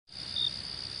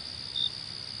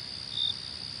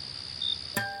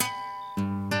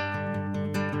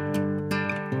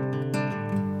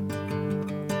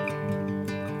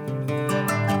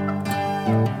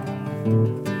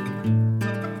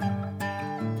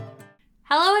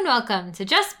Hello and welcome to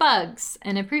Just Bugs,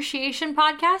 an appreciation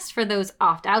podcast for those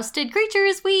oft-ousted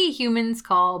creatures we humans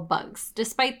call bugs,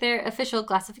 despite their official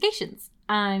classifications.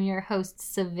 I'm your host,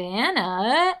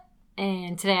 Savannah,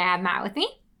 and today I have Matt with me.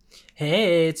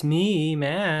 Hey, it's me,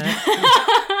 Matt.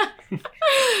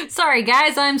 Sorry,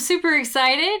 guys, I'm super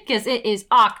excited because it is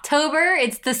October.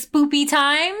 It's the spoopy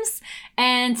times,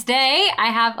 and today I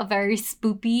have a very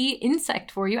spoopy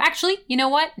insect for you. Actually, you know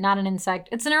what? Not an insect.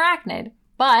 It's an arachnid,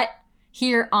 but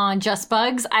here on Just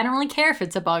Bugs, I don't really care if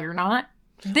it's a bug or not.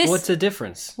 What's the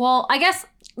difference? Well, I guess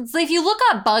if you look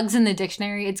up bugs in the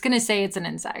dictionary, it's going to say it's an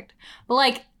insect.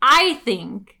 But, I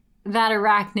think that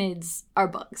arachnids are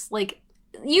bugs.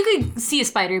 You could see a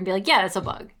spider and be like, yeah, that's a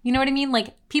bug. You know what I mean?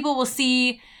 People will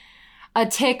see a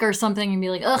tick or something and be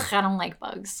like, ugh, I don't like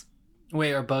bugs.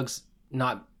 Wait, are bugs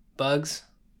not bugs?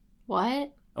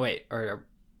 What? Oh, wait, are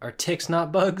ticks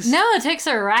not bugs? No, ticks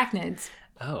are arachnids.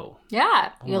 Oh.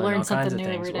 Yeah, you'll learn something new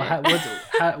every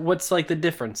day. What's the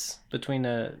difference between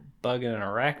a bug and an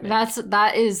arachnid?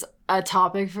 That is a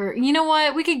topic for, you know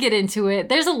what, we could get into it.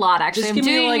 There's a lot, actually. Just give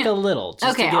me a little.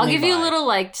 Okay, I'll give you a little,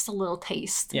 just a little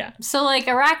taste. Yeah. So,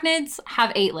 arachnids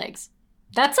have 8 legs.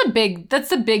 That's a big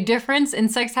difference.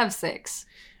 Insects have 6.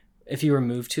 If you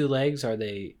remove 2 legs, are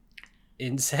they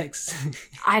insects?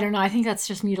 I don't know. I think that's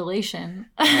just mutilation.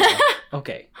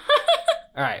 Okay.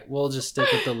 All right, we'll just stick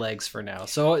with the legs for now.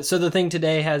 So the thing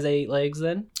today has 8 legs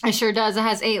then? It sure does. It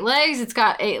has 8 legs. It's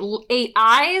got 8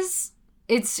 eyes.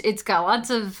 It's got lots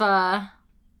of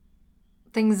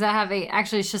things that have 8.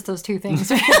 Actually, it's just those 2 things.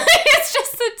 It's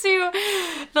just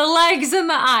the legs and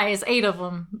the eyes. 8 of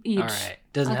them each. All right.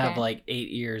 Doesn't have 8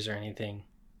 ears or anything.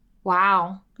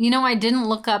 Wow. I didn't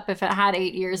look up if it had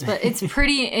 8 ears, but it's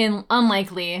pretty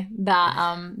unlikely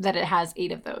that it has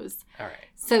 8 of those. All right.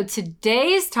 So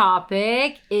today's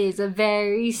topic is a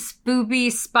very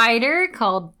spoopy spider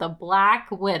called the Black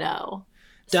Widow.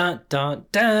 Dun, dun,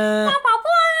 dun. Blah, blah,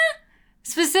 blah.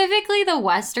 Specifically the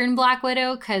Western Black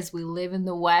Widow, because we live in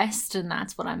the West, and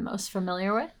that's what I'm most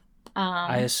familiar with.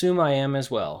 I assume I am as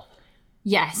well.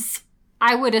 Yes,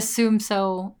 I would assume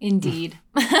so, indeed.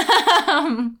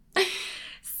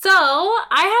 So,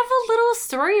 I have a little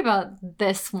story about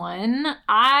this one.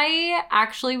 I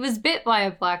actually was bit by a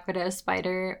Black Widow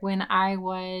spider when I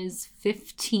was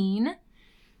 15.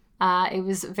 It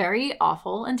was very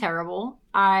awful and terrible.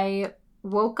 I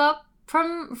woke up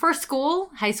for school,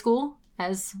 high school,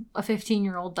 as a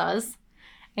 15-year-old does.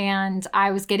 And I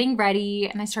was getting ready,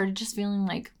 and I started just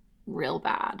feeling real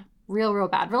bad. Real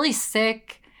bad. Really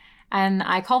sick. And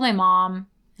I called my mom,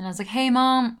 and I was like, hey,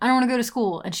 Mom, I don't want to go to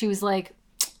school. And she was like,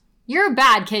 you're a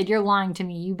bad kid. You're lying to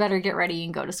me. You better get ready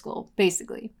and go to school,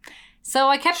 basically. So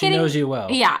I kept getting... She knows you well.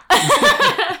 Yeah.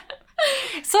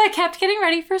 So I kept getting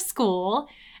ready for school.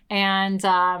 And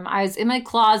I was in my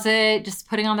closet, just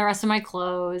putting on the rest of my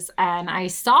clothes. And I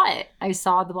saw it. I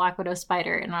saw the Black Widow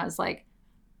spider. And I was like,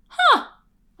 I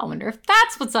wonder if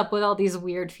that's what's up with all these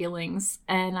weird feelings.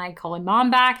 And I called my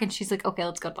mom back. And she's like, okay,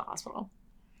 let's go to the hospital.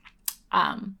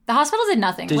 The hospital did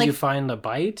nothing. Did you find a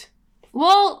bite?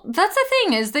 Well, that's the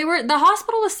thing is the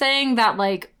hospital was saying that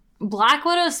Black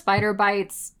Widow spider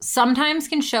bites sometimes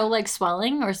can show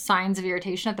swelling or signs of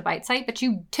irritation at the bite site, but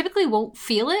you typically won't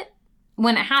feel it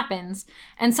when it happens.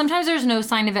 And sometimes there's no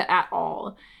sign of it at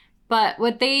all. But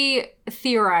what they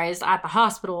theorized at the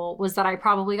hospital was that I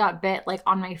probably got bit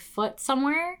on my foot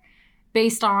somewhere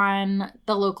based on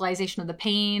the localization of the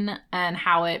pain and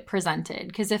how it presented.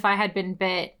 Because if I had been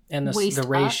bit and the up,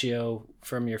 ratio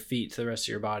from your feet to the rest of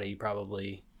your body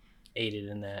probably aided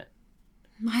in that.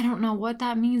 I don't know what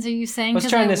that means. Are you saying? I was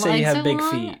trying to say you have big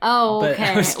feet. Oh,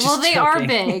 okay. Well, they are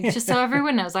big. Just so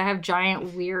everyone knows, I have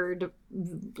giant, weird,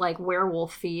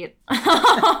 werewolf feet.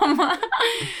 But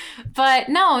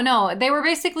no. They were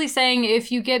basically saying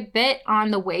if you get bit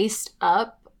on the waist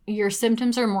up, your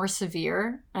symptoms are more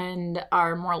severe and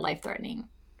are more life-threatening.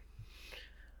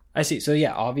 I see. So,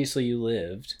 yeah, obviously you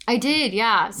lived. I did,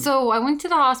 yeah. So I went to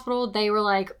the hospital. They were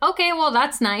like, okay, well,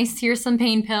 that's nice. Here's some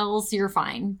pain pills. You're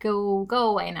fine. Go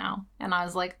away now. And I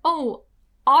was like, oh,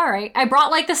 all right. I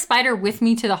brought, the spider with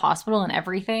me to the hospital and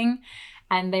everything.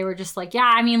 And they were just like,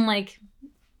 yeah, I mean,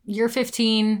 you're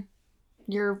 15.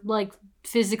 You're,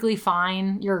 physically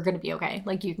fine. You're going to be okay.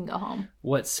 You can go home.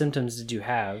 What symptoms did you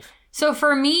have? So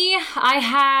for me, I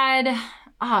had,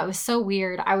 it was so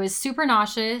weird. I was super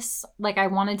nauseous. I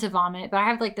wanted to vomit, but I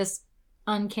have this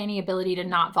uncanny ability to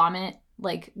not vomit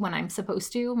when I'm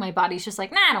supposed to. My body's just nah,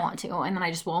 I don't want to. And then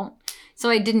I just won't. So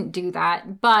I didn't do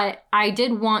that, but I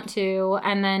did want to.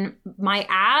 And then my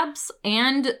abs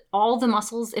and all the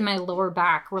muscles in my lower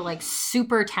back were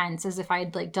super tense as if I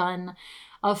had done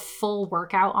a full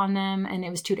workout on them, and it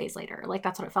was 2 days later. Like,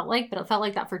 that's what it felt like, but it felt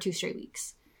like that for 2 straight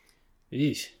weeks.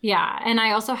 Eesh. Yeah, and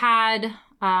I also had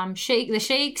the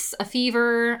shakes, a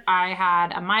fever. I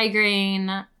had a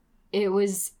migraine. It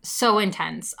was so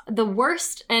intense. The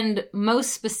worst and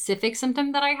most specific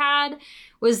symptom that I had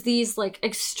was these like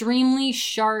extremely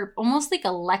sharp, almost like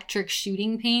electric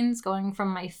shooting pains going from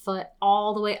my foot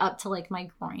all the way up to like my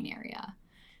groin area.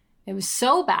 It was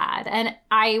so bad. And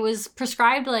I was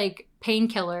prescribed like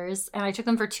painkillers, and I took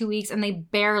them for 2 weeks, and they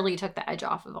barely took the edge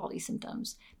off of all these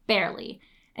symptoms. Barely.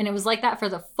 And it was like that for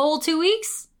the full 2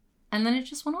 weeks, and then it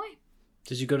just went away.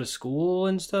 Did you go to school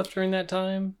and stuff during that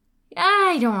time?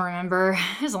 I don't remember.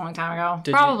 It was a long time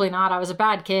ago. Probably not. I was a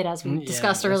bad kid, as we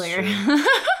discussed earlier.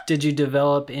 Did you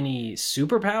develop any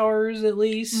superpowers at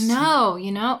least? No,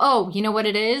 you know. Oh, you know what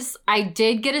it is? I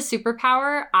did get a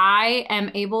superpower. I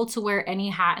am able to wear any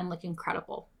hat and look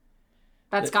incredible.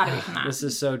 That's got to be from that. This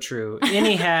is so true.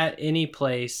 Any hat, any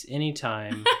place, any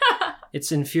time.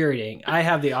 It's infuriating. I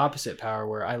have the opposite power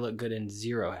where I look good in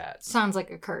 0 hats. Sounds like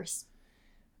a curse.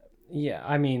 Yeah,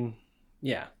 I mean,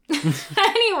 yeah.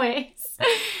 Anyways.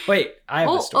 Wait, I have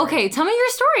a story. Okay, tell me your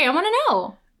story. I want to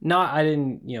know. I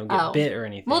didn't, get bit or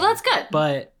anything. Well, that's good.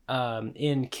 But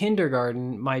in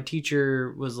kindergarten, my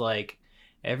teacher was like,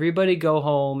 everybody go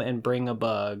home and bring a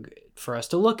bug for us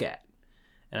to look at.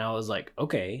 And I was like,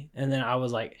 okay. And then I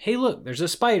was like, hey, look, there's a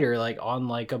spider like on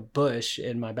like a bush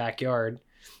in my backyard.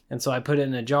 And so I put it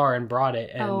in a jar and brought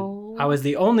it. And I was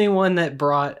the only one that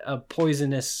brought a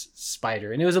poisonous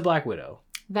spider. And it was a black widow.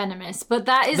 Venomous. But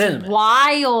that is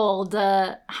wild.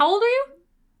 How old are you?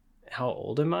 How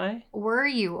old am I? Were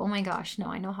you? Oh my gosh. No,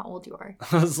 I know how old you are.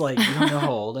 I was like, you don't know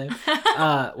how old I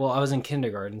am? Well, I was in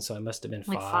kindergarten, so I must have been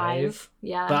 5. Like 5?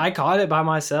 Yeah. But I caught it by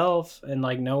myself. And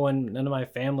like none of my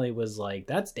family was like,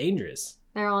 that's dangerous.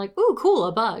 They're all like, ooh, cool,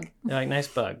 a bug. They're like, nice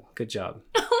bug. Good job.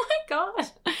 Oh my gosh.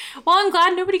 Well, I'm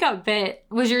glad nobody got bit.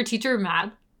 Was your teacher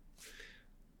mad?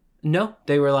 No,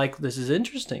 they were like, this is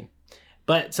interesting.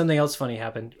 But something else funny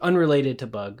happened, unrelated to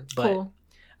bug. But cool.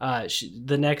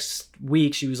 The next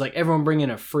week, she was like, everyone bring in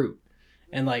a fruit.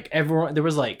 And like there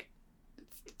was like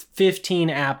 15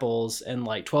 apples and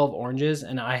like 12 oranges.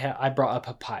 And I brought a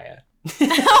papaya.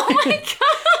 Oh my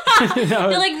God.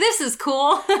 You're like, this is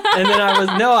cool. And then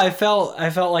I felt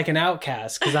like an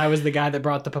outcast because I was the guy that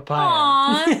brought the papaya.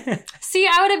 Aww. See,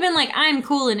 I would have been like, I'm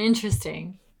cool and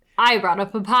interesting. I brought a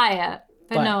papaya.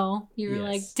 But no, you were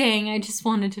like, dang, I just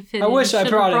wanted to fit in. I wish I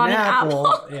brought an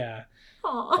apple. Yeah.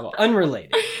 Well,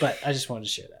 unrelated, but I just wanted to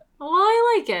share that. Well,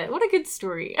 I like it. What a good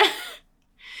story.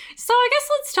 So I guess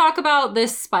let's talk about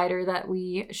this spider that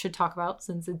we should talk about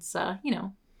since it's, a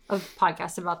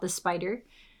podcast about this spider.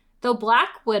 The black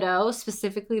widow,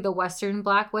 specifically the western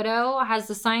black widow, has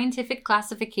the scientific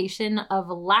classification of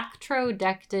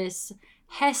Lactrodectus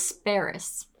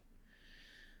hesperus.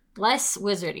 Less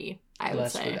wizardy, I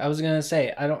would say. I was gonna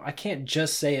say I can't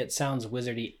just say it sounds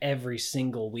wizardy every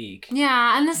single week.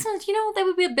 Yeah, and this one's that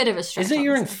would be a bit of a stretch. Is it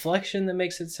your inflection that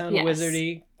makes it sound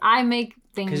wizardy? I make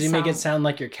things because you make it sound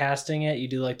like you're casting it. You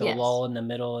do like the lull in the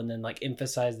middle and then like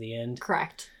emphasize the end.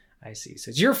 Correct. I see. So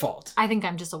it's your fault. I think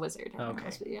I'm just a wizard. Okay.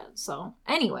 Yeah. So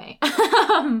anyway,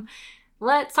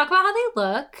 let's talk about how they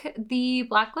look. The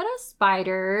black widow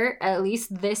spider, at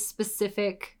least this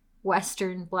specific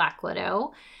western black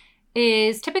widow,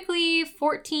 is typically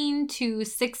 14 to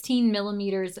 16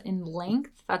 millimeters in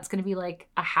length. That's going to be like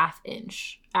a ½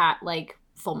 inch at like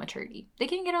full maturity. They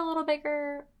can get a little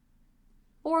bigger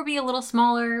or be a little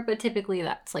smaller, but typically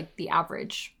that's like the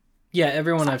average. Yeah,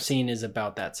 everyone size I've seen is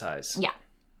about that size. Yeah.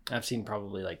 I've seen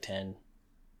probably like 10.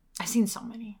 I've seen so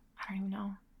many. I don't even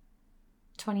know.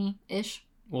 20-ish.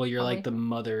 Well, you're probably like the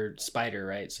mother spider,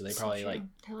 right? So they probably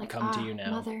They're like come to you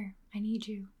now. Mother, I need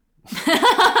you.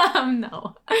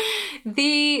 No.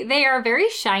 They are very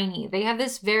shiny. They have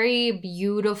this very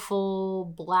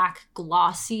beautiful black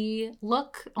glossy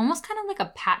look, almost kind of like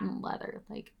a patent leather,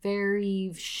 like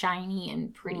very shiny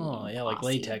and pretty. Oh, yeah, glossy. Like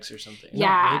latex or something.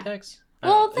 Yeah. Latex?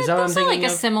 Well, that's also like a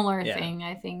similar thing,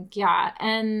 I think. Yeah.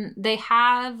 And they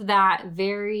have that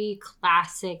very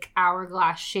classic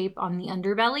hourglass shape on the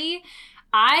underbelly.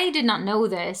 I did not know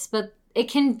this, but it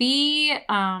can be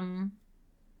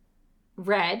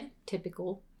red,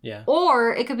 typical. Yeah.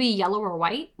 Or it could be yellow or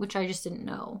white, which I just didn't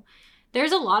know.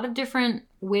 There's a lot of different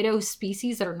widow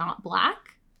species that are not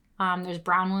black. There's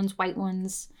brown ones, white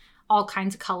ones, all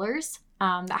kinds of colors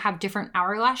that have different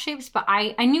hourglass shapes. But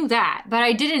I knew that. But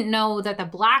I didn't know that the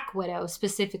black widow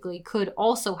specifically could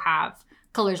also have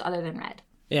colors other than red.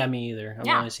 Yeah, me either. I've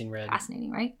only seen red.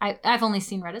 Fascinating, right? I've only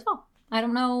seen red as well. I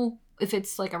don't know if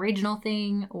it's like a regional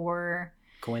thing or...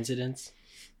 Coincidence?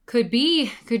 Could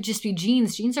be. Could just be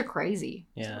genes. Genes are crazy.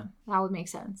 Yeah. So that would make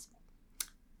sense.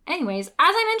 Anyways, as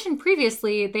I mentioned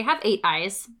previously, they have 8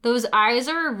 eyes. Those eyes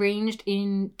are arranged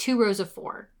in 2 rows of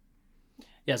 4.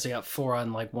 Yeah, so you got 4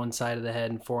 on like one side of the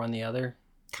head and 4 on the other.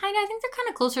 I think they're kind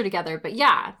of closer together, but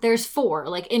yeah, there's 4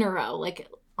 like in a row, like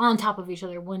on top of each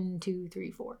other. 1, 2,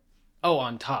 3, 4. Oh,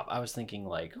 on top. I was thinking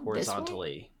like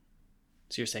horizontally.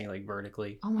 So you're saying like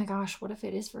vertically. Oh my gosh, what if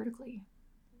it is vertically?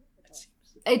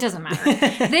 It doesn't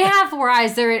matter. They have 4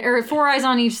 eyes. There are 4 eyes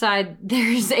on each side.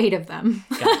 There's 8 of them.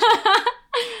 Gotcha.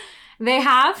 They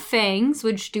have fangs,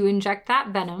 which do inject that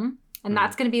venom. And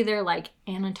that's going to be their, like,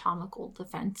 anatomical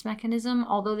defense mechanism.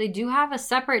 Although they do have a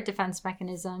separate defense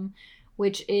mechanism,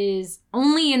 which is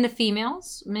only in the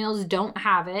females. Males don't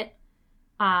have it.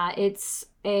 It's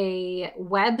a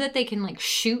web that they can, like,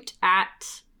 shoot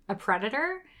at a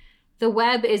predator. The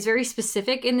web is very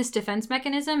specific in this defense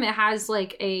mechanism. It has,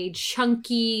 like, a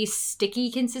chunky,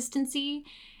 sticky consistency.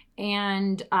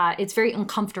 And it's very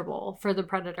uncomfortable for the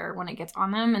predator when it gets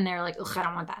on them. And they're like, ugh, I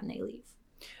don't want that. And they leave.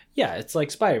 Yeah, it's like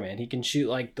Spider-Man. He can shoot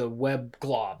like the web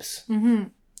globs. Mm-hmm.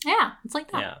 Yeah, it's like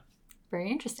that. Yeah.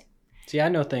 Very interesting. See, I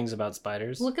know things about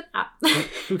spiders. Look at that.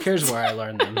 Who cares where I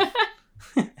learned them?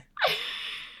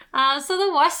 So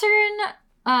the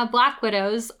western black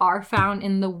widows are found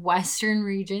in the western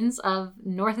regions of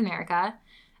North America.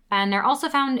 And they're also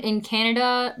found in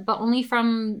Canada, but only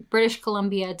from British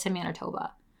Columbia to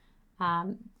Manitoba.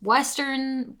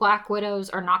 Western black widows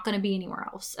are not going to be anywhere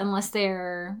else unless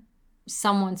they're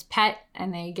someone's pet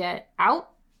and they get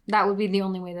out. That would be the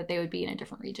only way that they would be in a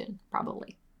different region,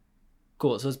 probably.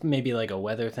 Cool. So it's maybe like a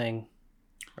weather thing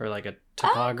or like a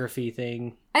topography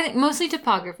thing. I think mostly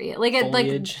topography. Foliage.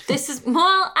 Like this is,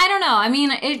 well, I don't know. I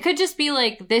mean, it could just be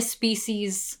like this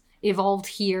species evolved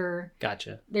here.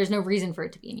 Gotcha. There's no reason for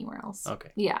it to be anywhere else.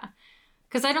 Okay. Yeah.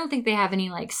 Because I don't think they have any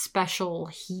like special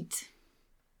heat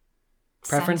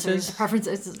preferences,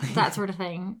 that sort of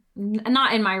thing.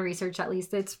 Not in my research, at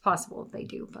least. It's possible they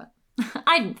do, but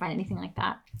I didn't find anything like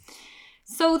that.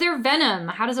 So their venom,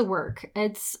 how does it work?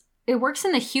 It works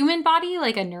in the human body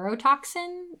like a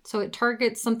neurotoxin. So it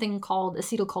targets something called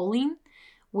acetylcholine,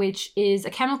 which is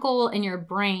a chemical in your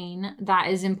brain that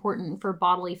is important for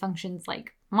bodily functions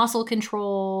like muscle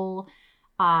control,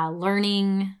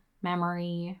 learning,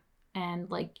 memory, and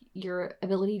like your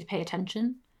ability to pay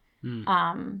attention.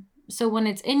 So when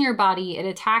it's in your body, it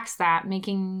attacks that,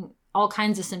 making all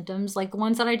kinds of symptoms, like the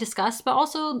ones that I discussed, but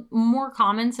also more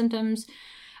common symptoms,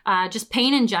 just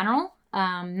pain in general,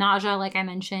 nausea, like I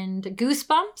mentioned,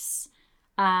 goosebumps,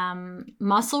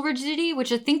 muscle rigidity,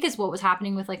 which I think is what was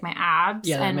happening with like my abs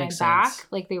and my back. Sense.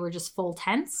 Like they were just full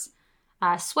tense,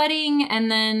 sweating,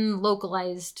 and then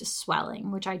localized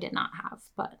swelling, which I did not have,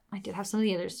 but I did have some of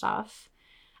the other stuff.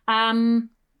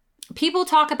 People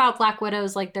talk about black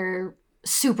widows like they're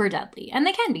super deadly, and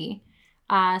they can be,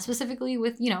 specifically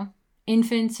with,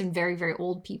 infants and very, very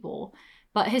old people.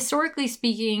 But historically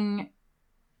speaking,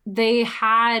 they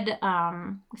had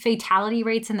fatality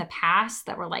rates in the past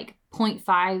that were like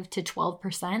 0.5 to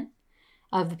 12%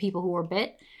 of the people who were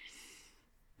bit.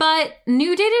 But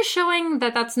new data is showing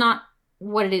that that's not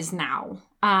what it is now.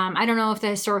 I don't know if the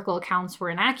historical accounts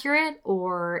were inaccurate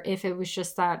or if it was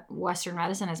just that Western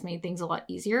medicine has made things a lot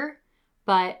easier.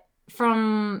 But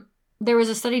there was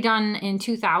a study done in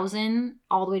 2000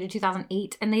 all the way to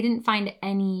 2008, and they didn't find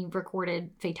any recorded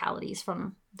fatalities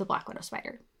from the black widow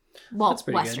spider. Well, that's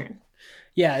pretty Western. Good.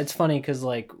 Yeah, it's funny because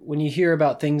like when you hear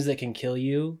about things that can kill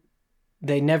you,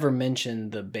 they never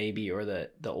mention the baby or the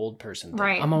old person thing.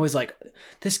 Right. I'm always like,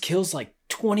 this kills like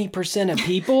 20% of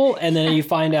people, and then you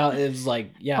find out it was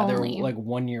like, yeah, they're like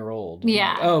 1 year old.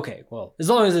 Yeah. Like, oh, okay, well, as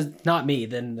long as it's not me,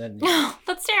 then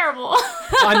that's terrible.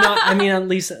 I'm not. I mean, at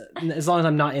least as long as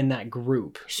I'm not in that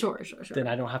group. Sure. Then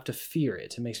I don't have to fear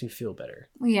it. It makes me feel better.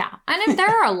 Yeah, and if there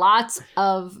are lots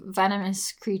of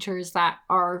venomous creatures that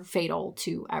are fatal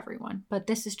to everyone, but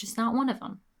this is just not one of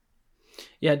them.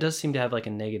 Yeah, it does seem to have like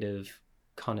a negative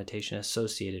connotation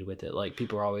associated with it. Like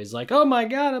people are always like, oh my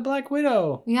god, a black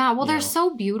widow. Yeah, well, they're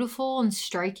so beautiful and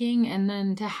striking, and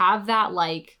then to have that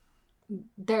like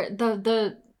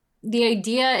the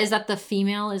idea is that the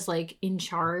female is like in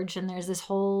charge, and there's this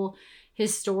whole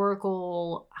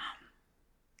historical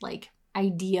like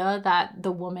idea that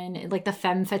the woman, like the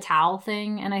femme fatale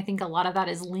thing, and I think a lot of that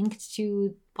is linked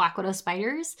to black widow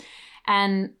spiders.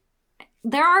 And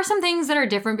there are some things that are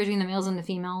different between the males and the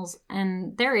females,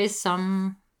 and there is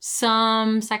some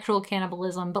sexual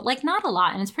cannibalism, but like not a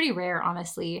lot, and it's pretty rare,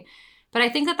 honestly. But I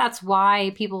think that that's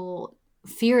why people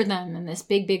fear them in this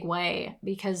big, big way,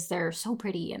 because they're so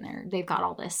pretty and they've got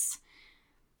all this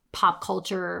pop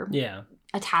culture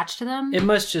attached to them. It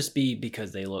must just be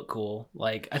because they look cool.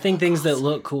 Like, I think things that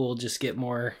look cool just get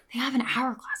more... They have an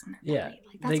hourglass on their belly.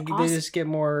 Like, that's they awesome. just get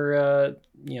more,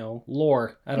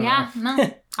 lore. I don't know. Yeah,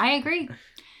 no, I agree.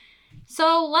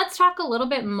 So let's talk a little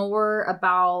bit more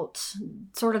about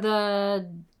sort of the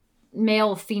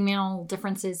male-female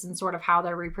differences in sort of how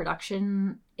their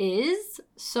reproduction is.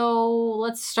 So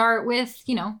let's start with,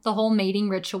 the whole mating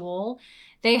ritual.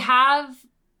 They have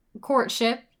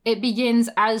courtship. It begins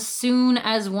as soon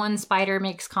as one spider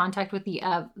makes contact with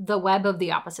the web of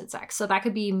the opposite sex. So that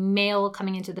could be male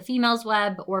coming into the female's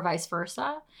web or vice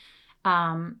versa.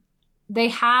 They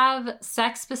have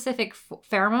sex-specific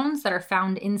pheromones that are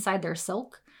found inside their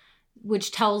silk,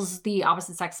 which tells the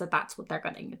opposite sex that that's what they're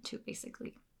getting into,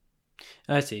 basically.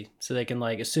 I see. So they can,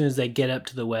 like, as soon as they get up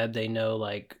to the web, they know,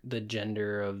 like, the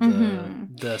gender of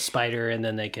the spider, and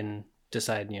then they can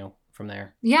decide, from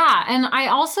there. Yeah, and I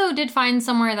also did find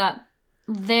somewhere that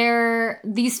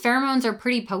these pheromones are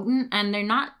pretty potent, and they're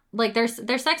not, like,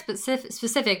 they're sex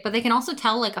specific, but they can also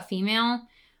tell, like, a female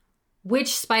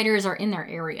which spiders are in their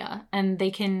area, and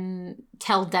they can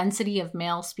tell density of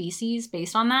male species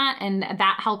based on that, and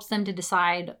that helps them to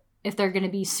decide if they're going to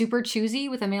be super choosy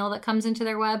with a male that comes into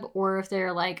their web, or if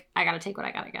they're like, I gotta take what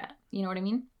I gotta get. You know what I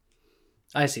mean?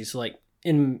 I see. So, like,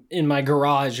 in my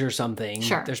garage or something,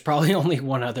 sure, there's probably only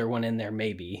one other one in there,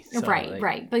 maybe. So,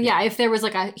 right. But yeah, if there was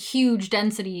like a huge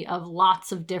density of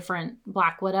lots of different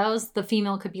black widows, the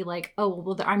female could be like, oh,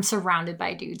 well, I'm surrounded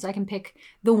by dudes. I can pick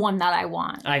the one that I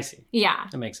want. I see. Yeah.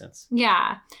 That makes sense.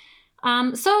 Yeah.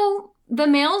 So the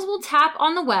males will tap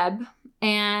on the web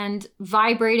and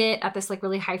vibrate it at this like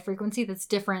really high frequency that's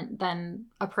different than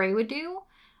a prey would do.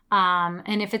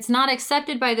 And if it's not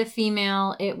accepted by the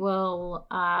female, it will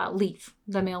leave.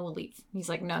 The male will leave. He's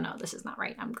like, no, this is not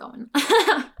right. I'm going.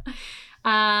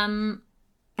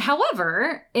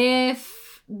 However,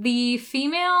 if the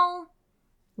female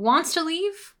wants to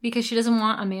leave because she doesn't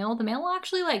want a male, the male will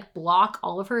actually like block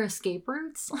all of her escape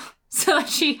routes so that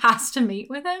she has to mate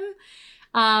with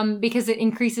him, because it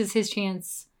increases his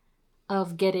chance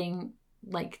of getting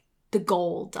like the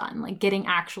goal done, like getting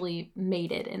actually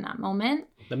mated in that moment.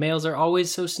 The males are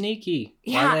always so sneaky.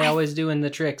 Yeah, why are they always doing the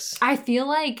tricks? I feel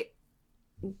like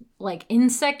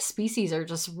insect species are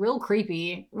just real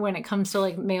creepy when it comes to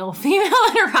like male-female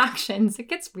interactions. It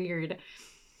gets weird.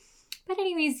 But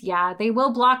anyways, yeah, they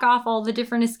will block off all the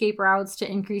different escape routes to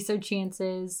increase their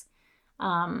chances.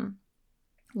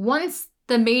 Once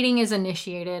the mating is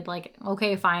initiated, like,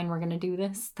 okay, fine, we're gonna do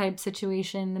this type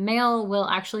situation, the male will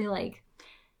actually like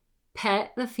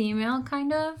pet the female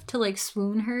kind of to like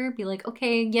swoon her, be like,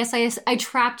 okay, yes, I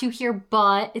trapped you here,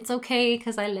 but it's okay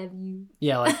because I love you.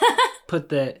 Yeah, like put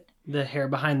the hair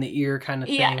behind the ear kind of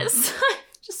thing. Yes.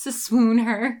 Just to swoon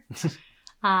her.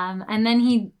 And then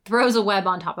he throws a web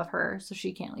on top of her so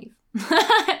she can't leave.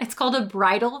 It's called a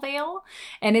bridal veil,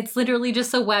 and it's literally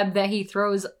just a web that he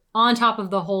throws on top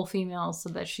of the whole female so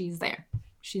that she's there.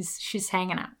 She's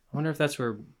hanging out. I wonder if that's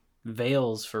where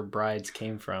veils for brides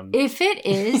came from. If it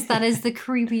is, that is the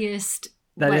creepiest.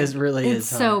 That is really it's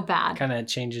so bad. Kind of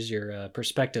changes your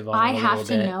perspective on it I a have little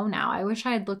to bit. know now. I wish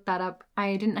I had looked that up.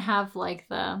 I didn't have like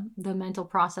the mental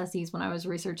processes when I was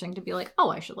researching to be like, oh,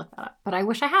 I should look that up. But I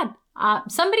wish I had.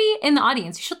 Somebody in the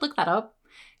audience, you should look that up.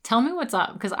 Tell me what's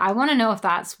up, because I want to know if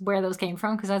that's where those came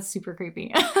from, because that's super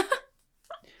creepy.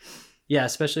 Yeah,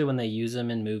 especially when they use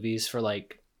them in movies for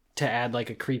like to add like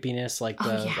a creepiness, like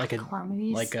horror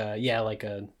movies. like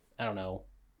a I don't know,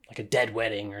 like a dead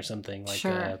wedding or something, like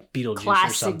sure. a Beetlejuice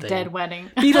Classic or something. dead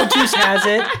wedding. Beetlejuice has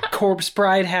it. Corpse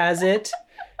Bride has it.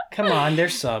 Come on,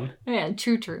 there's some. Yeah,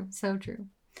 true. So true.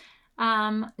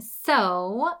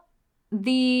 So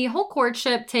the whole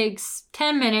courtship takes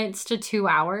 10 minutes to 2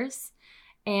 hours.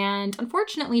 And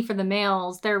unfortunately for the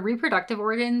males, their reproductive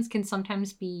organs can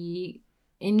sometimes be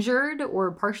injured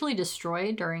or partially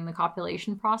destroyed during the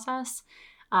copulation process.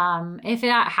 If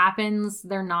that happens,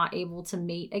 they're not able to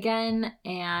mate again,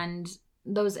 and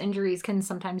those injuries can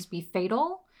sometimes be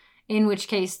fatal, in which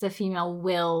case the female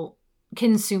will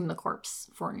consume the corpse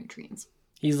for nutrients.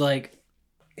 He's like,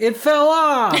 it fell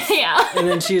off! Yeah. And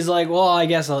then she's like, well, I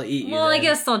guess I'll eat you. Well, then. I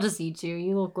guess I'll just eat you.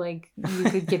 You look like you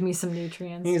could give me some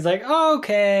nutrients. He's like,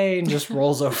 okay, and just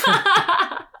rolls over.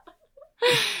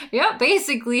 Yep,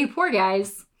 basically, poor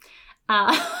guys.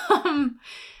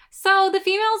 So the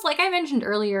females, like I mentioned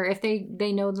earlier, if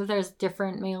they know that there's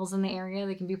different males in the area,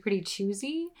 they can be pretty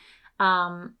choosy.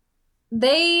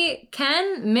 They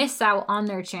can miss out on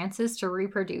their chances to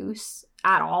reproduce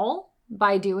at all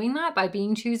by doing that, by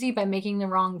being choosy, by making the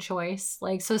wrong choice.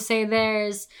 Like, so say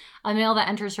there's a male that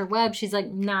enters her web, she's like,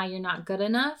 nah, you're not good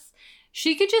enough.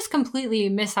 she could just completely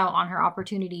miss out on her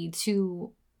opportunity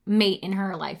to mate in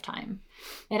her lifetime.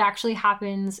 It actually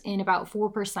happens in about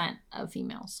 4% of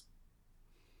females.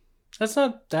 That's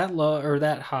not that low or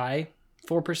that high.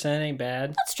 4% ain't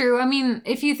bad. That's true. I mean,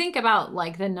 if you think about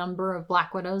like the number of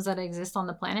black widows that exist on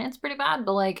the planet, it's pretty bad.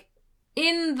 But like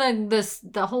in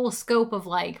the whole scope of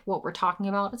like what we're talking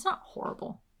about, it's not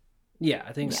horrible. Yeah,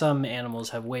 I think some animals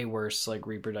have way worse like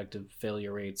reproductive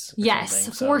failure rates.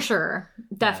 Yes, for sure.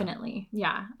 Definitely.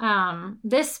 Yeah.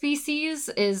 This species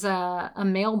is a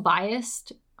male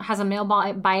biased, has a male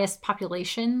biased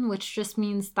population, which just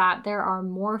means that there are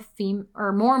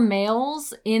more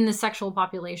males in the sexual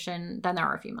population than there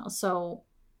are females. So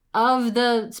of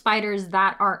the spiders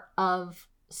that are of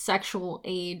sexual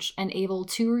age and able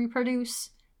to reproduce,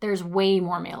 there's way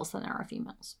more males than there are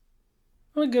females.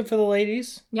 Well, good for the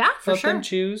ladies. Yeah, for sure. Let them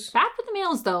choose. Bad for the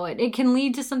males, though. It can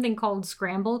lead to something called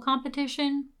scramble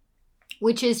competition,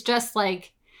 which is just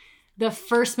like the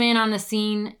first man on the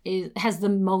scene has the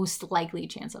most likely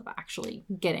chance of actually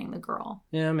getting the girl.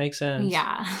 Yeah, makes sense.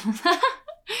 Yeah.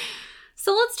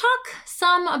 So let's talk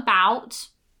some about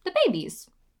the babies.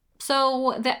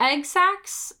 So the egg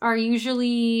sacs are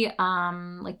usually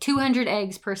like 200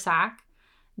 eggs per sac.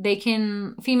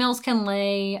 Females can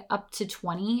lay up to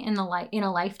 20 in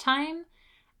a lifetime.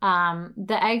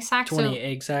 The egg sacs 20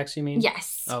 egg sacs, you mean?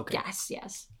 Yes. Okay.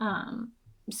 Yes.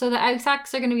 So the egg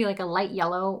sacs are going to be like a light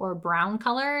yellow or brown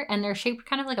color, and they're shaped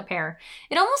kind of like a pear.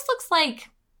 It almost looks like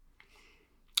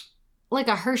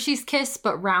a Hershey's Kiss,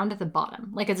 but round at the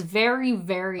bottom. Like it's very,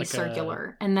 very like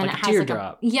circular, and then like it has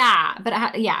teardrop.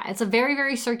 It's a very,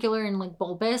 very circular and like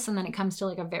bulbous, and then it comes to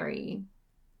like a very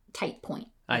tight point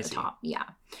at the top. Yeah.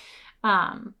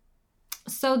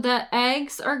 So the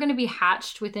eggs are going to be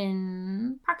hatched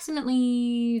within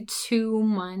approximately 2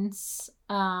 months.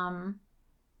 I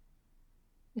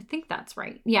think that's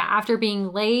right. Yeah, after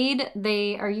being laid,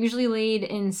 they are usually laid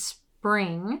in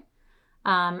spring.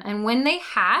 And when they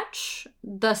hatch,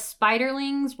 the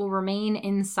spiderlings will remain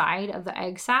inside of the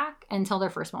egg sac until their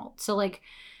first molt. So like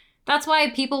that's why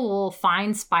people will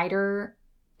find spider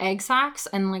egg sacs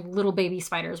and like little baby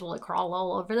spiders will like crawl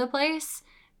all over the place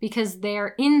because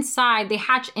they're inside, they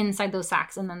hatch inside those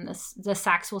sacs, and then the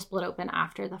sacs will split open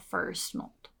after the first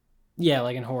molt. Yeah,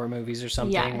 like in horror movies or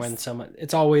something, when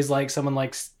it's always like someone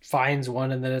like finds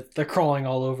one and then they're crawling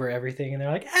all over everything and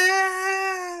they're like,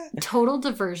 ah! Total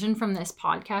diversion from this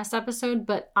podcast episode,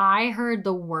 but I heard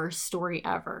the worst story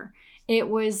ever. It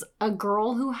was a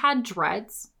girl who had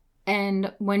dreads,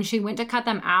 and when she went to cut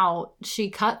them out,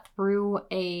 she cut through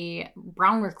a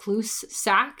brown recluse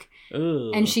sac.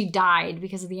 Ooh. And she died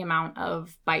because of the amount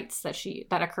of bites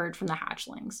that occurred from the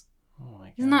hatchlings. Oh my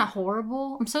God. Isn't that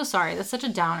horrible? I'm so sorry. That's such a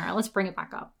downer. Let's bring it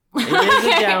back up. It is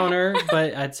a downer,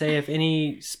 but I'd say if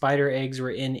any spider eggs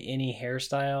were in any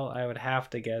hairstyle, I would have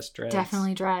to guess dreads.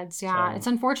 Definitely dreads, yeah. So, it's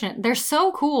unfortunate. They're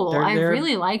so cool. I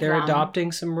really like them. They're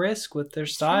adopting some risk with their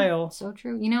style. So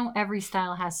true. You know, every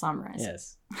style has some risk.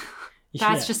 Yes.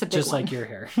 That's just a big just one. Like your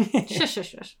hair.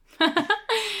 Shush.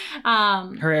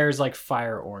 Her hair is like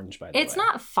fire orange, by the way. It's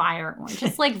not fire orange.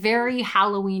 It's like very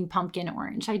Halloween pumpkin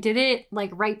orange. I did it like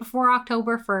right before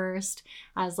October 1st.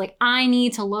 I was like, I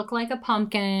need to look like a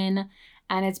pumpkin.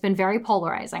 And it's been very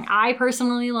polarizing. I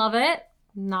personally love it.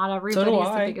 Not everybody is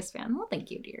the biggest fan. Well, thank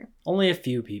you, dear. Only a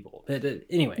few people. But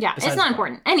anyway. Yeah, it's not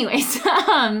important. Anyways.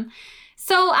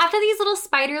 So after these little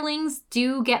spiderlings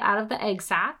do get out of the egg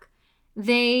sac,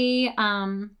 they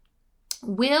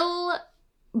will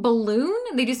balloon.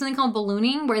 They do something called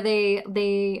ballooning, where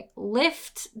they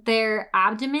lift their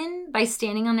abdomen by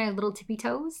standing on their little tippy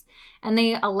toes, and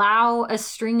they allow a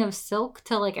string of silk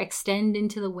to like extend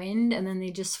into the wind, and then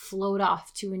they just float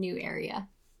off to a new area.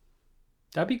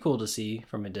 That'd be cool to see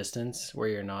from a distance where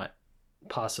you're not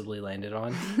possibly landed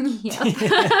on.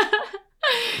 Yeah.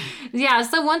 Yeah,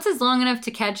 so once it's long enough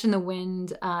to catch in the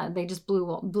wind, they just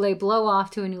blow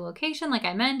off to a new location, like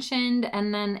I mentioned,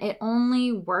 and then it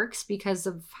only works because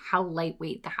of how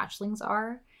lightweight the hatchlings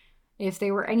are. If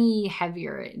they were any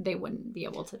heavier, they wouldn't be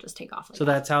able to just take off. So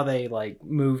that's how they like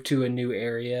move to a new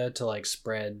area to like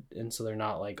spread, and so they're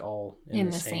not like all in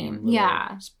the same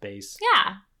space.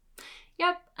 Yeah.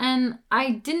 Yep. And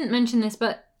I didn't mention this,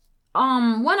 but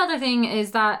one other thing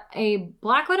is that a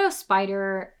black widow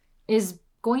spider is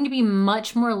going to be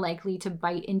much more likely to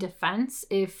bite in defense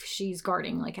if she's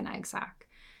guarding like an egg sac,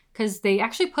 because they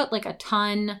actually put like a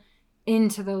ton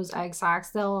into those egg sacs.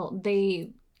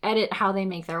 They edit how they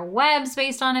make their webs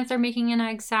based on if they're making an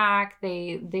egg sac.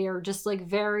 They are just like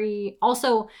very.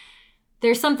 Also,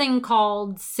 there's something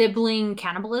called sibling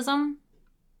cannibalism,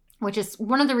 which is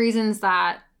one of the reasons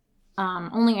that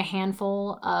only a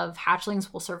handful of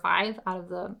hatchlings will survive out of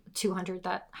the 200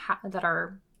 that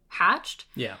are hatched.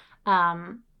 Yeah.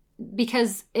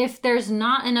 Because if there's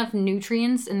not enough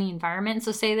nutrients in the environment,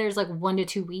 so say there's like 1 to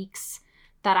 2 weeks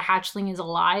that a hatchling is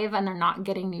alive and they're not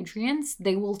getting nutrients,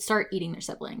 they will start eating their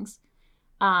siblings.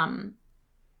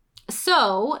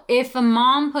 So if a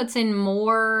mom puts in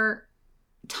more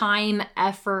time,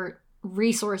 effort,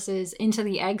 resources into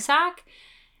the egg sac,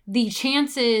 the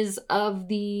chances of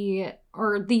the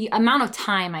amount of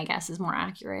time, I guess is more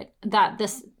accurate, that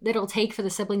it'll take for the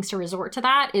siblings to resort to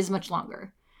that is much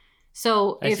longer.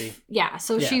 So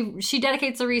she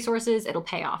dedicates the resources, it'll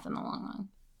pay off in the long run.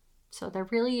 So they're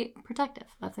really protective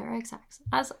of their egg sacs,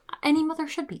 as any mother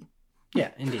should be.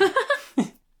 Yeah, indeed.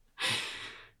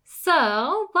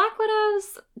 So black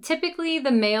widows, typically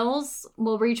the males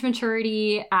will reach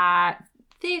maturity at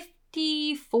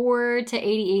 54 to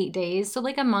 88 days. So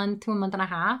like a month to a month and a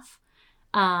half.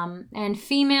 And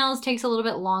females takes a little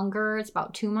bit longer. It's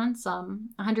about 2 months,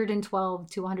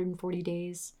 112 to 140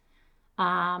 days.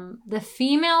 The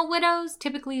female widows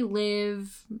typically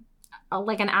live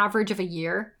like an average of a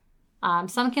year.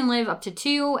 Some can live up to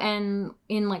 2 and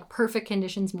in like perfect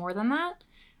conditions more than that.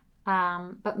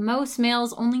 But most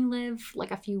males only live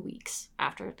like a few weeks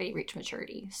after they reach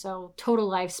maturity. So total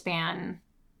lifespan,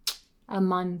 a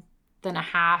month and a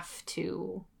half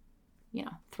to, 3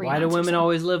 months. Why do women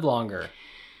always live longer?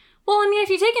 Well, I mean, if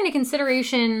you take into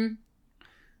consideration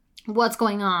what's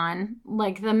going on,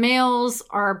 like the males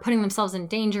are putting themselves in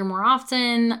danger more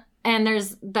often. And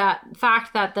there's that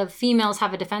fact that the females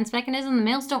have a defense mechanism. The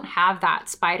males don't have that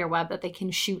spider web that they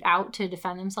can shoot out to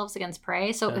defend themselves against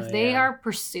prey. So if they are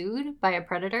pursued by a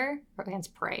predator, or against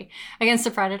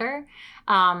a predator,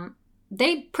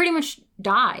 they pretty much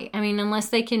die. I mean, unless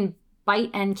they can bite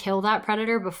and kill that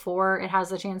predator before it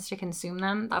has a chance to consume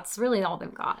them, that's really all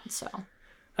they've got. So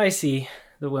I see.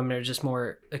 The women are just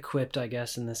more equipped, I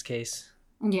guess, in this case.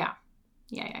 Yeah.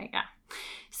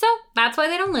 So that's why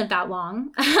they don't live that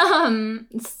long.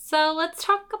 So let's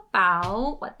talk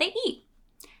about what they eat.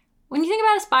 When you think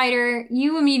about a spider,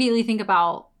 you immediately think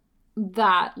about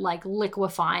that like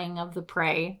liquefying of the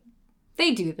prey.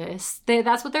 They do this.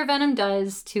 That's what their venom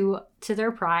does to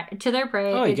their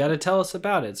prey. Oh, you got to tell us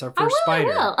about it. It's our first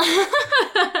spider. I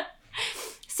will.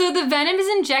 So the venom is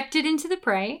injected into the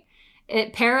prey.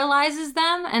 It paralyzes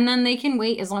them, and then they can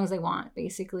wait as long as they want,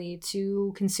 basically,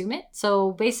 to consume it.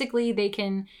 So basically, they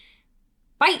can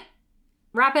bite,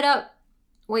 wrap it up,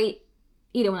 wait,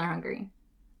 eat it when they're hungry.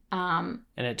 And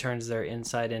it turns their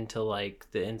inside into like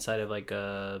the inside of like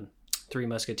a Three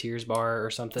Musketeers bar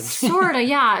or something. Sort of,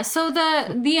 yeah. So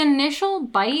the initial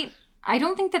bite, I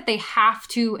don't think that they have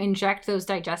to inject those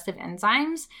digestive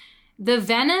enzymes. The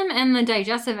venom and the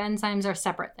digestive enzymes are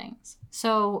separate things.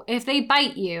 So if they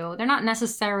bite you, they're not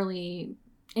necessarily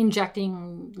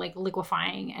injecting like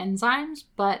liquefying enzymes,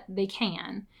 but they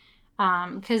can.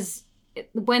 Because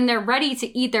when they're ready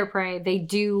to eat their prey, they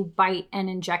do bite and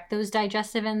inject those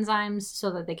digestive enzymes so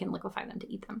that they can liquefy them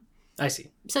to eat them. I see.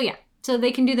 So yeah, so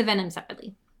they can do the venom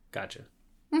separately. Gotcha.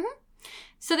 Mm-hmm.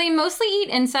 So they mostly eat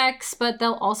insects, but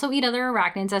they'll also eat other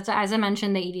arachnids. As I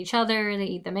mentioned, they eat each other, they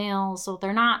eat the males, so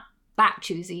they're not that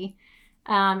choosy.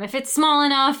 If it's small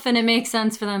enough and it makes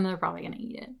sense for them, they're probably going to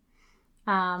eat it.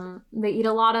 They eat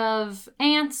a lot of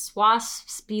ants,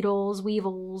 wasps, beetles,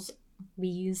 weevils,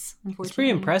 bees, unfortunately. It's pretty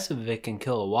impressive if it can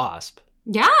kill a wasp.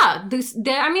 Yeah.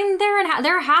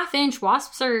 They're a half-inch.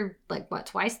 Wasps are like, what,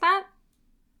 twice that?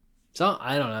 So,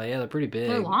 I don't know. Yeah, they're pretty big.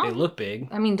 They're long. They look big.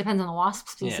 I mean, depends on the wasp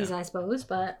species, I suppose.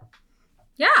 But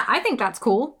yeah, I think that's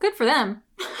cool. Good for them.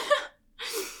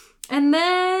 And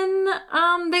then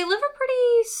they live a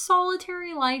pretty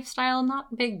solitary lifestyle,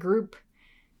 not big group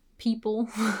people.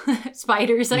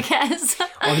 Spiders, I guess.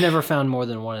 I've never found more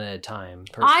than one at a time,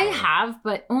 personally. I have,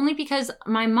 but only because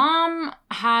my mom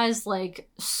has like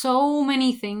so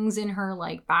many things in her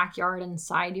like backyard and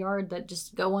side yard that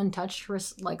just go untouched for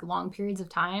like long periods of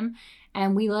time.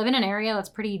 And we live in an area that's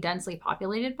pretty densely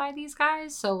populated by these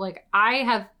guys. So like I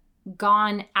have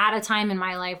gone at a time in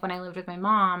my life when I lived with my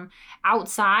mom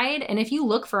outside, and if you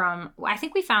look for them, I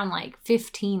think we found like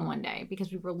 15 one day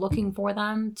because we were looking for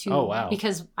them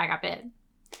because I got bit.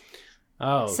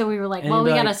 Oh, so we were like, well, we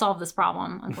gotta solve this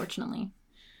problem, unfortunately.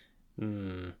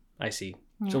 I see.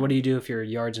 Yeah. So what do you do if your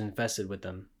yard's infested with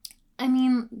them? I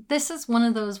mean, this is one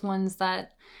of those ones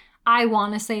that I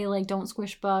want to say like don't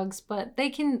squish bugs, but they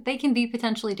can be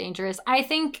potentially dangerous. I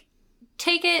think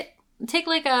take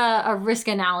like a risk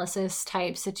analysis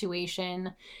type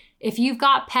situation. If you've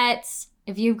got pets,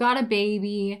 if you've got a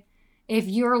baby, if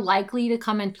you're likely to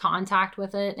come in contact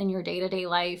with it in your day-to-day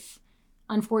life,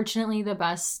 Unfortunately, the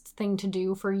best thing to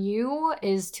do for you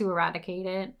is to eradicate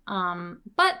it.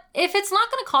 But if it's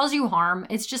not going to cause you harm,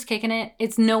 it's just kicking it.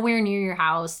 It's nowhere near your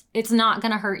house. It's not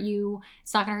going to hurt you.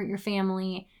 It's not going to hurt your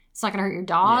family. It's not going to hurt your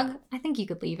dog. Yeah. I think you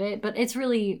could leave it. But it's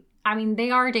really, I mean,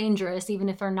 they are dangerous, even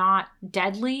if they're not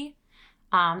deadly.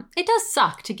 It does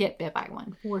suck to get bit by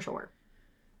one, for sure.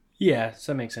 Yeah,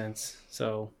 so that makes sense.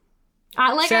 So,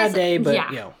 sad day, but, yeah.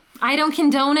 you know. I don't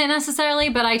condone it necessarily,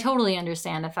 but I totally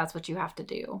understand if that's what you have to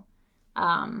do.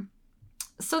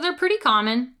 So they're pretty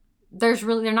common. They're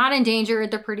not endangered.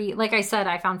 They're pretty, like I said,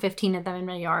 I found 15 of them in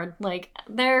my yard. Like,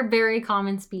 they're very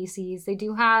common species. They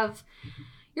do have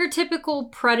your typical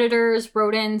predators,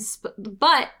 rodents,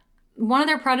 but one of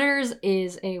their predators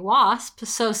is a wasp.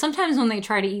 So sometimes when they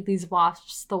try to eat these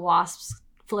wasps, the wasps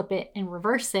flip it and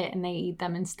reverse it, and they eat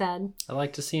them instead. I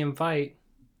like to see them fight.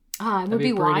 It would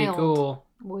be pretty wild. Cool.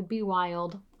 Would be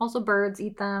wild. Also, birds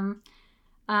eat them.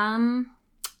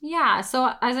 Yeah,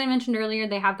 so as I mentioned earlier,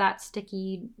 they have that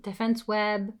sticky defense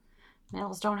web.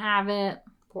 Males don't have it.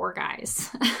 Poor guys.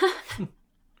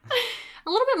 A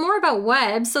little bit more about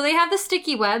webs. So they have the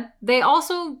sticky web. They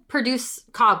also produce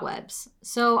cobwebs.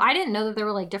 So I didn't know that there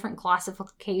were like different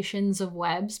classifications of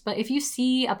webs, but if you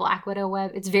see a black widow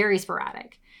web, it's very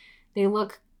sporadic. They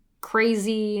look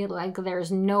crazy, like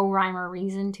there's no rhyme or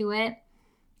reason to it.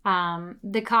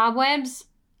 The cobwebs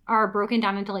are broken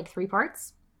down into like 3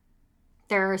 parts.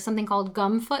 There's something called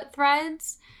gumfoot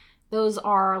threads. Those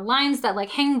are lines that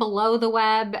like hang below the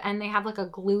web, and they have like a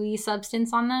gluey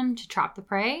substance on them to trap the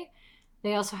prey.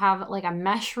 They also have like a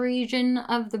mesh region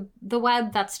of the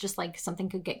web that's just like something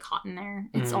could get caught in there.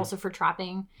 It's also for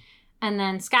trapping. And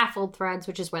then scaffold threads,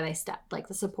 which is where they step, like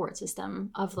the support system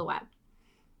of the web.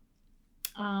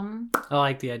 I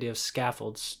like the idea of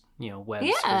scaffolds, webs.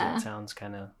 Yeah. It sounds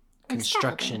kind of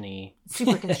construction-y.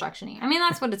 Super construction-y. I mean,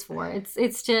 that's what it's for.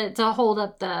 It's to hold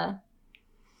up the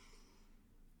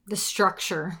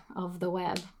structure of the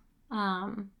web.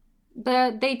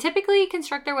 But they typically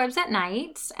construct their webs at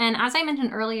night. And as I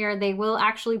mentioned earlier, they will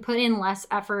actually put in less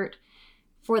effort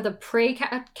for the prey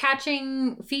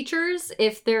catching features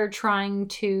if they're trying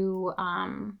to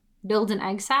build an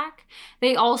egg sac.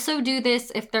 They also do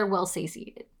this if they're well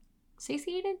satiated.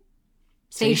 Satiated.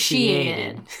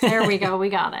 There we go. We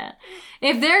got it.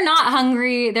 If they're not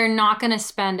hungry, they're not going to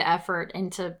spend effort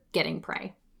into getting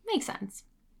prey. Makes sense.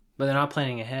 But they're not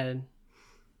planning ahead.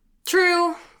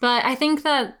 True. But I think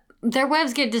that their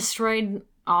webs get destroyed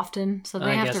often, so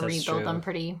they have to rebuild them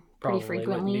pretty frequently.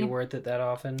 Wouldn't be worth it that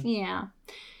often. Yeah.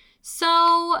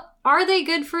 So, are they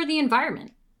good for the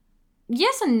environment?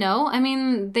 Yes and no. I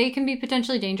mean, they can be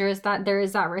potentially dangerous. That there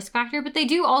is that risk factor, but they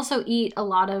do also eat a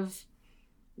lot of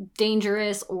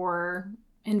dangerous or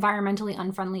environmentally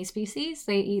unfriendly species.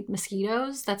 They eat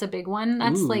mosquitoes. That's a big one.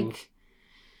 That's like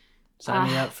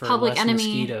sign me up for public less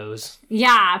enemy mosquitoes.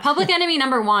 Yeah, public enemy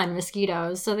number 1,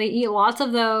 mosquitoes. So they eat lots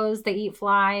of those. They eat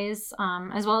flies,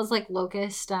 as well as like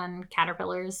locusts and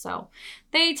caterpillars. So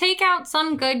they take out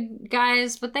some good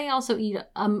guys, but they also eat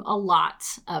a lot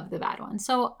of the bad ones.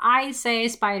 So I say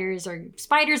spiders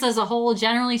as a whole,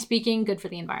 generally speaking, good for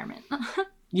the environment.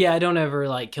 Yeah, I don't ever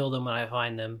like kill them when I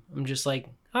find them. I'm just like,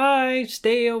 hi,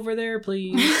 stay over there,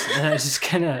 please. And I just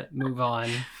kind of move on.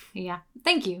 Yeah.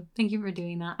 Thank you. Thank you for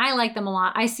doing that. I like them a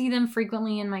lot. I see them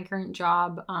frequently in my current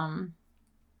job.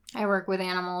 I work with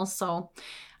animals, so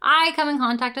I come in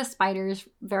contact with spiders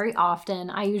very often.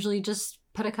 I usually just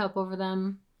put a cup over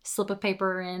them, slip a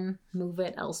paper in, move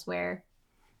it elsewhere.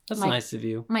 That's nice of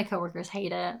you. My coworkers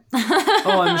hate it.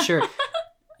 Oh, I'm sure.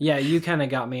 Yeah, you kind of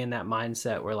got me in that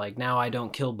mindset where like now I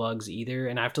don't kill bugs either,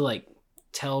 and I have to like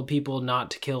tell people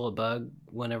not to kill a bug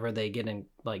whenever they get in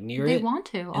like near it. They want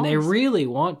to, and always. they really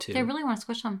want to. They really want to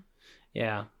squish them.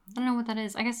 Yeah. I don't know what that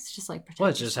is. I guess it's just like protection. Well,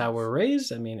 it's just how we're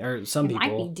raised. I mean, or some people. It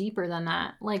might be deeper than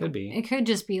that. Like could be. It could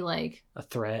just be like a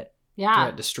threat. Yeah.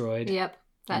 Threat destroyed. Yep.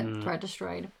 That threat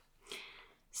destroyed.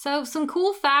 So some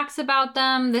cool facts about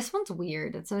them. This one's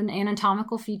weird. It's an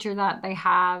anatomical feature that they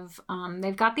have.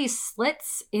 They've got these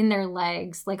slits in their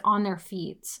legs, like on their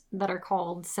feet, that are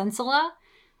called sensilla.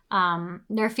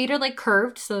 Their feet are like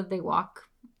curved so that they walk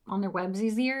on their webs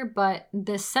easier. But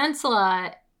the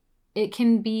sensilla, it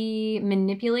can be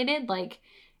manipulated. Like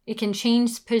it can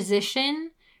change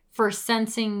position for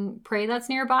sensing prey that's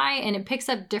nearby, and it picks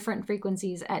up different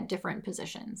frequencies at different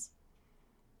positions.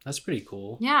 That's pretty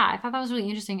cool. Yeah, I thought that was really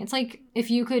interesting. It's like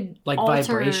if you could like alter...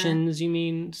 vibrations, you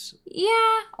mean?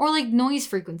 Yeah, or like noise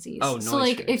frequencies. Oh, noise so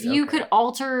like frequencies. If you could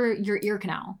alter your ear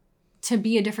canal to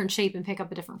be a different shape and pick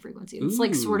up a different frequency. It's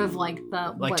like sort of like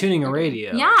the... Like tuning a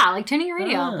radio. Yeah, like tuning a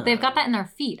radio. But they've got that in their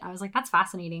feet. I was like, that's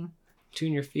fascinating.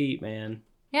 Tune your feet, man.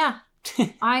 Yeah.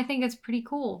 I think it's pretty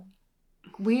cool.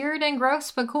 Weird and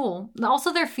gross, but cool.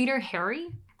 Also, their feet are hairy.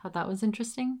 I thought that was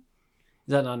interesting.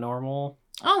 Is that not normal?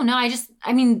 Oh, no, I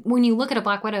mean, when you look at a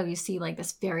black widow, you see like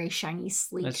this very shiny,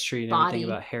 sleek That's true. You never body. think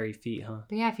about hairy feet, huh?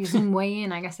 But yeah, if you zoom way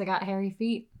in, I guess they got hairy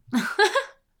feet.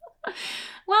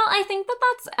 Well, I think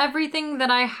that's everything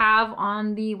that I have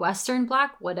on the Western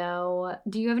Black Widow.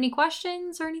 Do you have any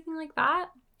questions or anything like that?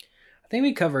 I think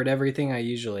we covered everything I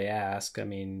usually ask. I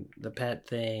mean, the pet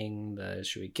thing, the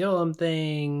should we kill them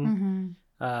thing.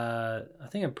 Mm-hmm. I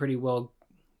think I'm pretty well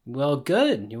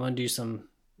good. You want to do some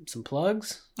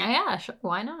plugs? Yeah, sure.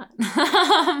 Why not?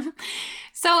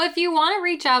 So if you want to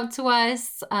reach out to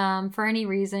us for any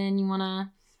reason, you want to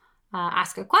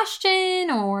ask a question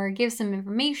or give some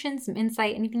information, some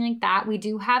insight, anything like that, we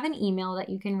do have an email that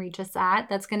you can reach us at.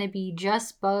 That's going to be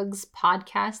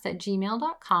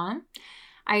justbugspodcast@gmail.com.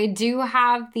 I do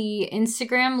have the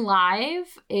Instagram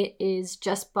live. It is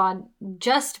Just Bugs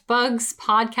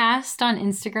Podcast on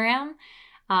Instagram.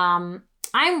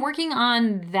 I'm working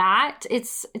on that.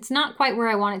 It's not quite where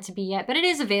I want it to be yet, but it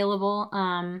is available.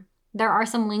 There are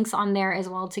some links on there as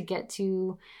well to get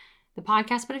to the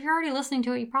podcast, but if you're already listening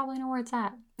to it, you probably know where it's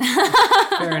at.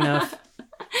 Fair enough.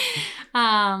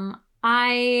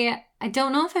 I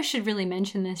don't know if I should really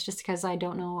mention this just because I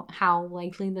don't know how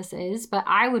likely this is, but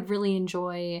I would really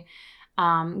enjoy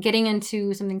getting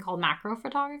into something called macro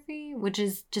photography, which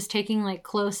is just taking like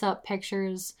close-up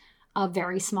pictures of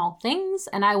very small things,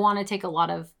 and I want to take a lot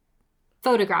of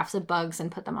photographs of bugs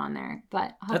and put them on there.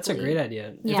 But that's a great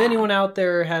idea. Yeah. If anyone out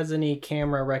there has any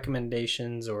camera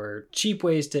recommendations or cheap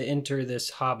ways to enter this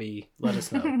hobby, let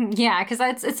us know. Yeah, because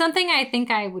it's something I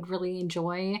think I would really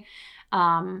enjoy.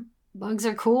 Bugs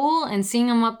are cool, and seeing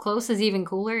them up close is even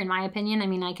cooler, in my opinion. I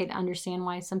mean, I could understand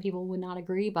why some people would not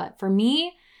agree, but for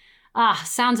me,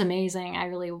 sounds amazing. I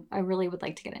really would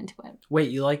like to get into it. Wait,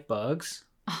 you like bugs?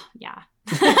 Oh, yeah.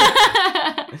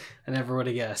 I never would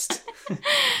have guessed.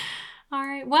 All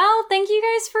right. Well, thank you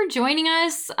guys for joining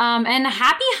us. And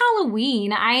happy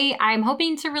Halloween. I'm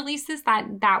hoping to release this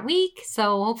that week.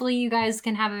 So hopefully you guys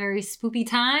can have a very spoopy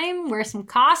time, wear some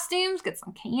costumes, get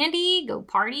some candy, go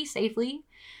party safely.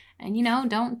 And,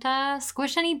 don't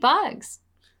squish any bugs.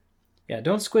 Yeah,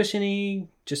 don't squish any.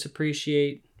 Just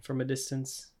appreciate from a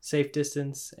distance, safe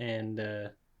distance. And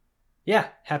yeah,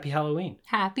 happy Halloween.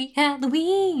 Happy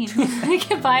Halloween.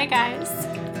 Goodbye, guys.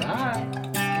 Bye.